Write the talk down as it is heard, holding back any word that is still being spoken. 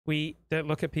We don't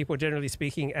look at people, generally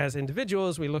speaking, as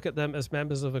individuals. We look at them as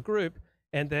members of a group,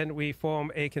 and then we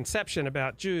form a conception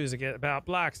about Jews, about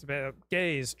blacks, about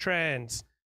gays, trans,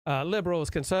 liberals,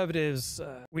 conservatives.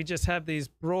 We just have these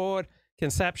broad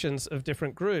conceptions of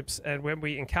different groups. And when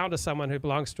we encounter someone who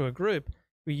belongs to a group,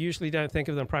 we usually don't think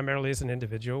of them primarily as an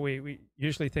individual. We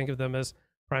usually think of them as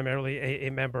primarily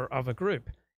a member of a group.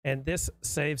 And this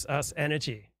saves us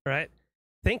energy, right?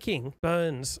 Thinking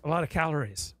burns a lot of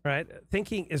calories, right?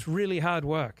 Thinking is really hard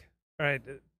work, right?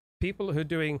 People who are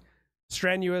doing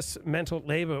strenuous mental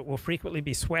labor will frequently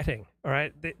be sweating, all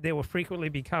right? They will frequently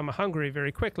become hungry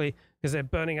very quickly because they're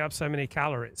burning up so many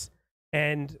calories.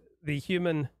 And the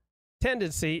human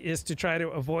tendency is to try to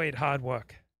avoid hard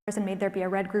work. And made there be a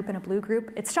red group and a blue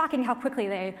group. It's shocking how quickly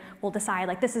they will decide,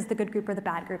 like, this is the good group or the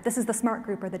bad group. This is the smart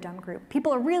group or the dumb group.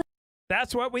 People are really...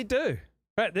 That's what we do.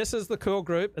 Right, this is the cool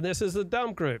group, and this is the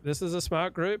dumb group. This is a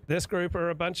smart group. This group are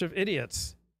a bunch of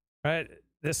idiots. Right?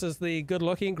 This is the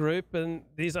good-looking group, and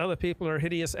these other people are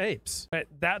hideous apes. Right?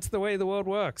 That's the way the world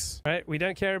works. Right? We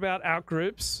don't care about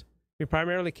out-groups. We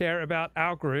primarily care about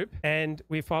our group, and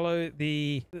we follow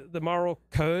the moral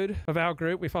code of our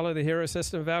group. We follow the hero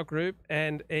system of our group,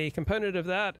 and a component of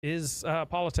that is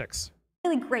politics.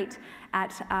 Really great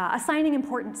at assigning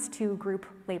importance to group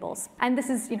labels. And this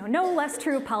is, no less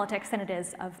true of politics than it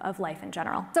is of life in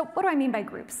general. So what do I mean by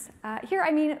groups? Here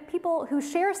I mean people who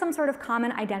share some sort of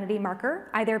common identity marker,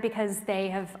 either because they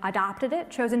have adopted it,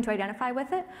 chosen to identify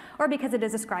with it, or because it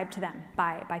is ascribed to them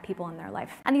by people in their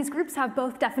life. And these groups have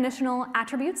both definitional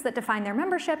attributes that define their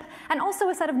membership, and also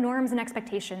a set of norms and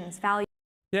expectations, values.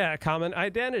 Yeah, common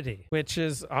identity, which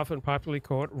is often popularly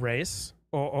called race,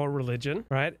 or religion,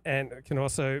 right? And it can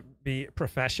also be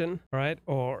profession, right?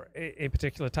 Or a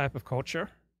particular type of culture.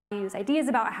 Use ideas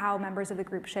about how members of the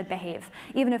group should behave,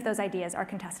 even if those ideas are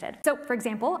contested. So, for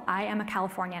example, I am a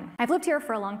Californian. I've lived here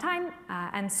for a long time,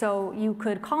 and so you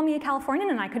could call me a Californian,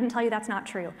 and I couldn't tell you that's not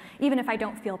true, even if I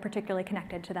don't feel particularly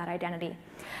connected to that identity.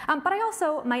 But I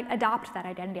also might adopt that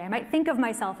identity. I might think of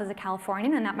myself as a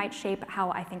Californian, and that might shape how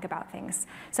I think about things.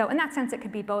 So in that sense, it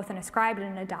could be both an ascribed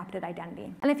and an adopted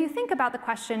identity. And if you think about the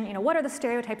question, what are the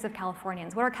stereotypes of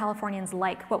Californians? What are Californians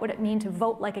like? What would it mean to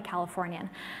vote like a Californian?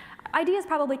 Ideas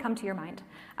probably come to your mind.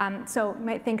 So you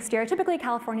might think stereotypically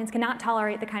Californians cannot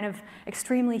tolerate the kind of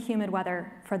extremely humid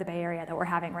weather for the Bay Area that we're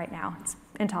having right now. It's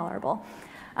intolerable.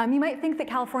 You might think that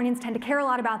Californians tend to care a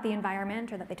lot about the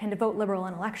environment, or that they tend to vote liberal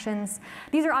in elections.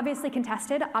 These are obviously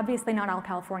contested. Obviously not all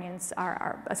Californians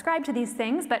are ascribed to these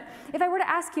things, but if I were to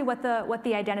ask you what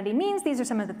the identity means, these are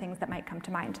some of the things that might come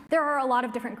to mind. There are a lot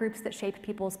of different groups that shape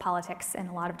people's politics in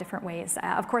a lot of different ways.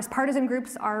 Of course, partisan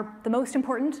groups are the most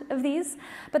important of these,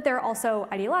 but there are also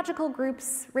ideological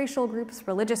groups, racial groups,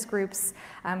 religious groups,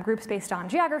 groups based on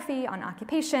geography, on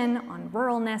occupation, on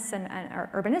ruralness and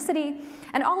urbanicity,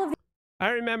 and all of these. I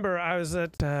remember I was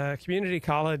at community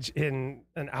college in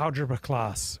an algebra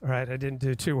class, right? I didn't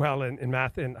do too well in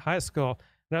math in high school.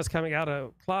 And I was coming out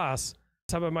of class,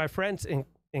 some of my friends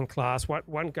in class,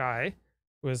 one guy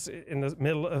was in the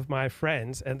middle of my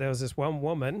friends, and there was this one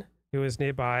woman who was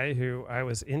nearby who I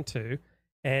was into,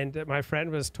 and my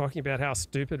friend was talking about how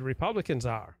stupid Republicans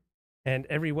are. And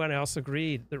everyone else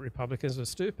agreed that Republicans were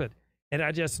stupid. And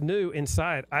I just knew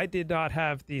inside I did not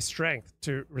have the strength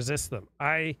to resist them.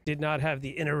 I did not have the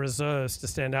inner reserves to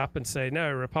stand up and say,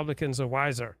 no, Republicans are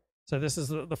wiser. So this is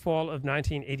the fall of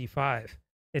 1985.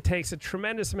 It takes a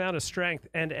tremendous amount of strength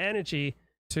and energy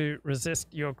to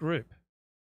resist your group.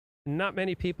 Not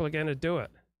many people are going to do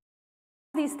it.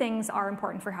 These things are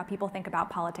important for how people think about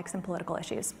politics and political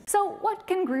issues. So what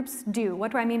can groups do?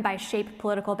 What do I mean by shape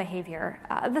political behavior?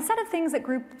 The set of things that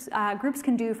groups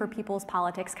can do for people's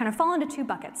politics kind of fall into two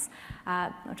buckets,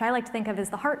 which I like to think of as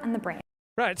the heart and the brain.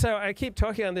 Right, so I keep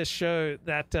talking on this show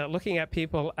that looking at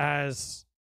people as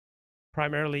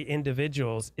primarily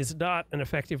individuals is not an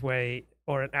effective way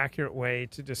or an accurate way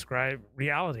to describe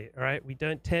reality, all right? We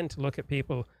don't tend to look at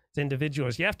people as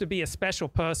individuals. You have to be a special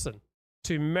person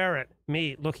to merit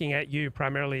me looking at you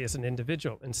primarily as an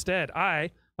individual. Instead, I,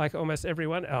 like almost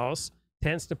everyone else,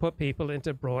 tends to put people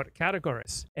into broad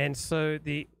categories. And so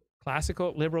the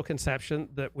classical liberal conception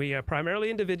that we are primarily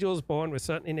individuals born with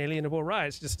certain inalienable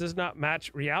rights just does not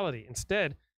match reality.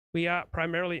 Instead, we are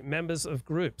primarily members of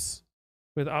groups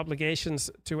with obligations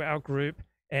to our group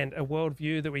and a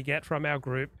worldview that we get from our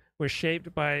group. We're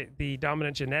shaped by the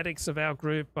dominant genetics of our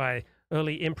group, by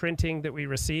early imprinting that we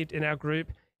received in our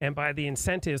group, and by the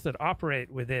incentives that operate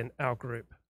within our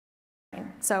group.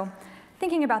 So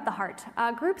thinking about the heart,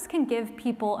 groups can give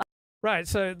people... Right,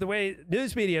 so the way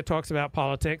news media talks about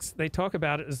politics, they talk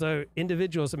about it as though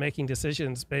individuals are making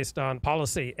decisions based on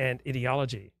policy and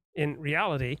ideology. in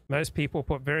reality, most people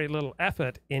put very little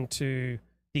effort into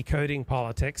decoding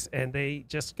politics, and they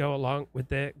just go along with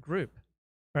their group.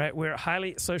 Right? We're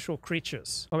highly social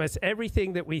creatures. Almost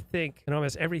everything that we think and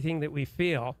almost everything that we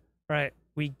feel, right,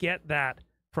 we get that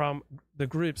from the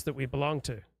groups that we belong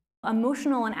to.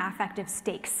 Emotional and affective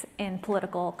stakes in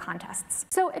political contests.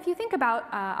 So if you think about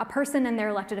a person and their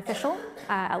elected official,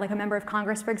 like a member of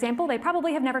Congress, for example, they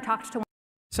probably have never talked to one.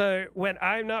 So when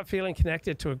I'm not feeling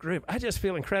connected to a group, I just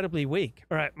feel incredibly weak.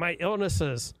 All right, my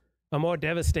illnesses are more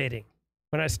devastating.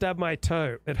 When I stub my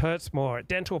toe, it hurts more.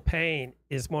 Dental pain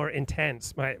is more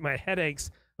intense. My headaches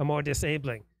are more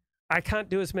disabling. I can't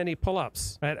do as many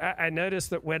pull-ups. Right? I notice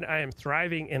that when I am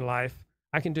thriving in life,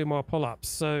 I can do more pull-ups.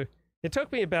 So it took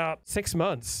me about 6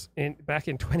 months back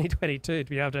in 2022 to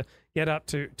be able to get up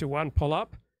to one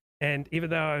pull-up. And even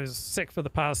though I was sick for the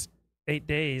past 8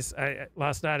 days,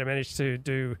 last night I managed to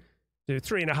do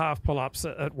 3.5 pull-ups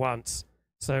at once.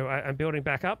 So I'm building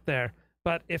back up there.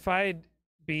 But if I'd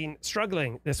been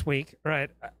struggling this week,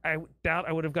 right, I doubt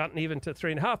I would have gotten even to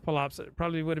 3.5 pull-ups. It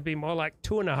probably would have been more like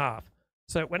 2.5.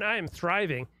 So when I am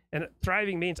thriving, and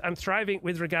thriving means I'm thriving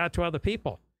with regard to other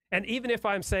people. And even if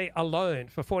I'm, say, alone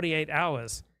for 48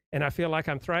 hours and I feel like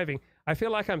I'm thriving, I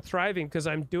feel like I'm thriving because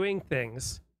I'm doing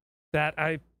things that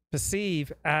I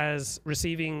perceive as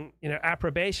receiving,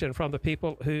 approbation from the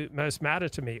people who most matter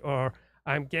to me, or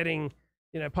I'm getting,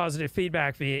 positive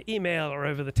feedback via email or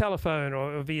over the telephone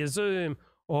or via Zoom,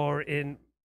 or in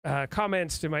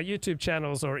comments to my YouTube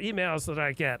channels or emails that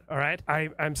I get, all right?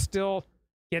 I'm still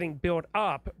getting built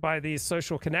up by these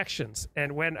social connections.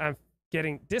 And when I'm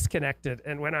getting disconnected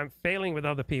and when I'm failing with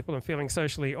other people and feeling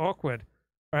socially awkward,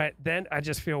 all right, then I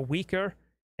just feel weaker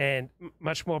and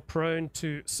much more prone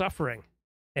to suffering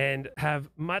and have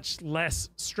much less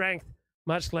strength,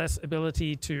 much less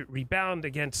ability to rebound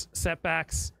against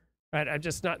setbacks, right? I'm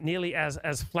just not nearly as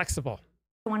flexible.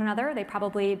 One another. They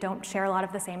probably don't share a lot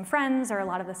of the same friends or a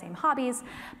lot of the same hobbies,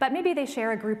 but maybe they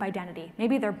share a group identity.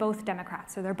 Maybe they're both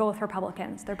Democrats, or they're both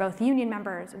Republicans, they're both union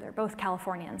members, or they're both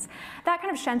Californians. That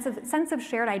kind of sense of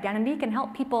shared identity can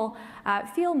help people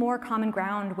feel more common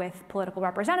ground with political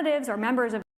representatives or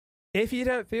members of. If you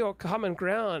don't feel common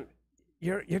ground,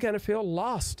 you're going to feel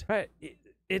lost, right?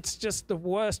 It's just the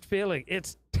worst feeling.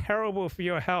 It's terrible for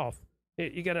your health.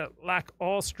 You're going to lack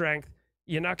all strength.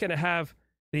 You're not going to have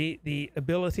the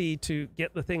ability to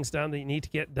get the things done that you need to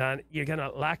get done. You're going to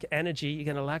lack energy. You're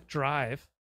going to lack drive,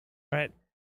 right?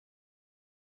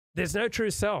 There's no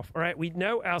true self, all right? We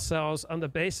know ourselves on the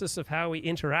basis of how we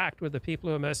interact with the people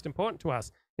who are most important to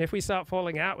us. And if we start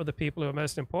falling out with the people who are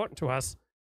most important to us,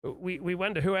 we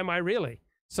wonder, who am I really?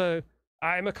 So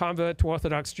I'm a convert to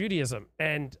Orthodox Judaism,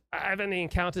 and I've only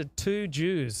encountered 2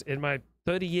 Jews in my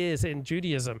 30 years in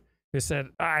Judaism who said,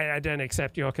 I don't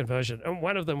accept your conversion. And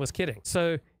one of them was kidding.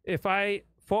 So if I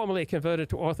formally converted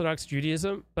to Orthodox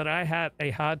Judaism, but I had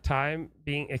a hard time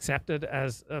being accepted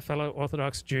as a fellow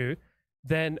Orthodox Jew,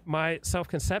 then my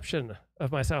self-conception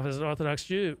of myself as an Orthodox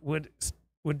Jew would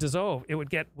dissolve. It would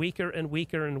get weaker and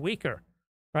weaker and weaker,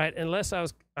 right? Unless I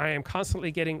am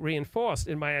constantly getting reinforced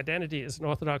in my identity as an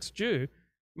Orthodox Jew,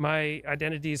 my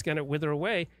identity is going to wither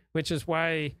away, which is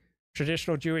why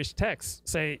traditional Jewish texts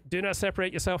say, do not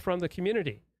separate yourself from the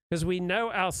community, because we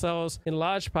know ourselves in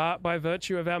large part by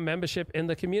virtue of our membership in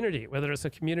the community, whether it's a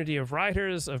community of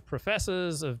writers, of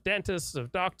professors, of dentists, of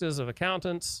doctors, of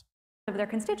accountants. Of their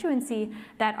constituency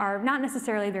that are not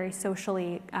necessarily very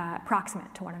socially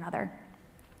proximate to one another.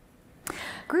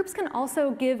 Groups can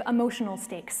also give emotional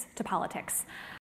stakes to politics.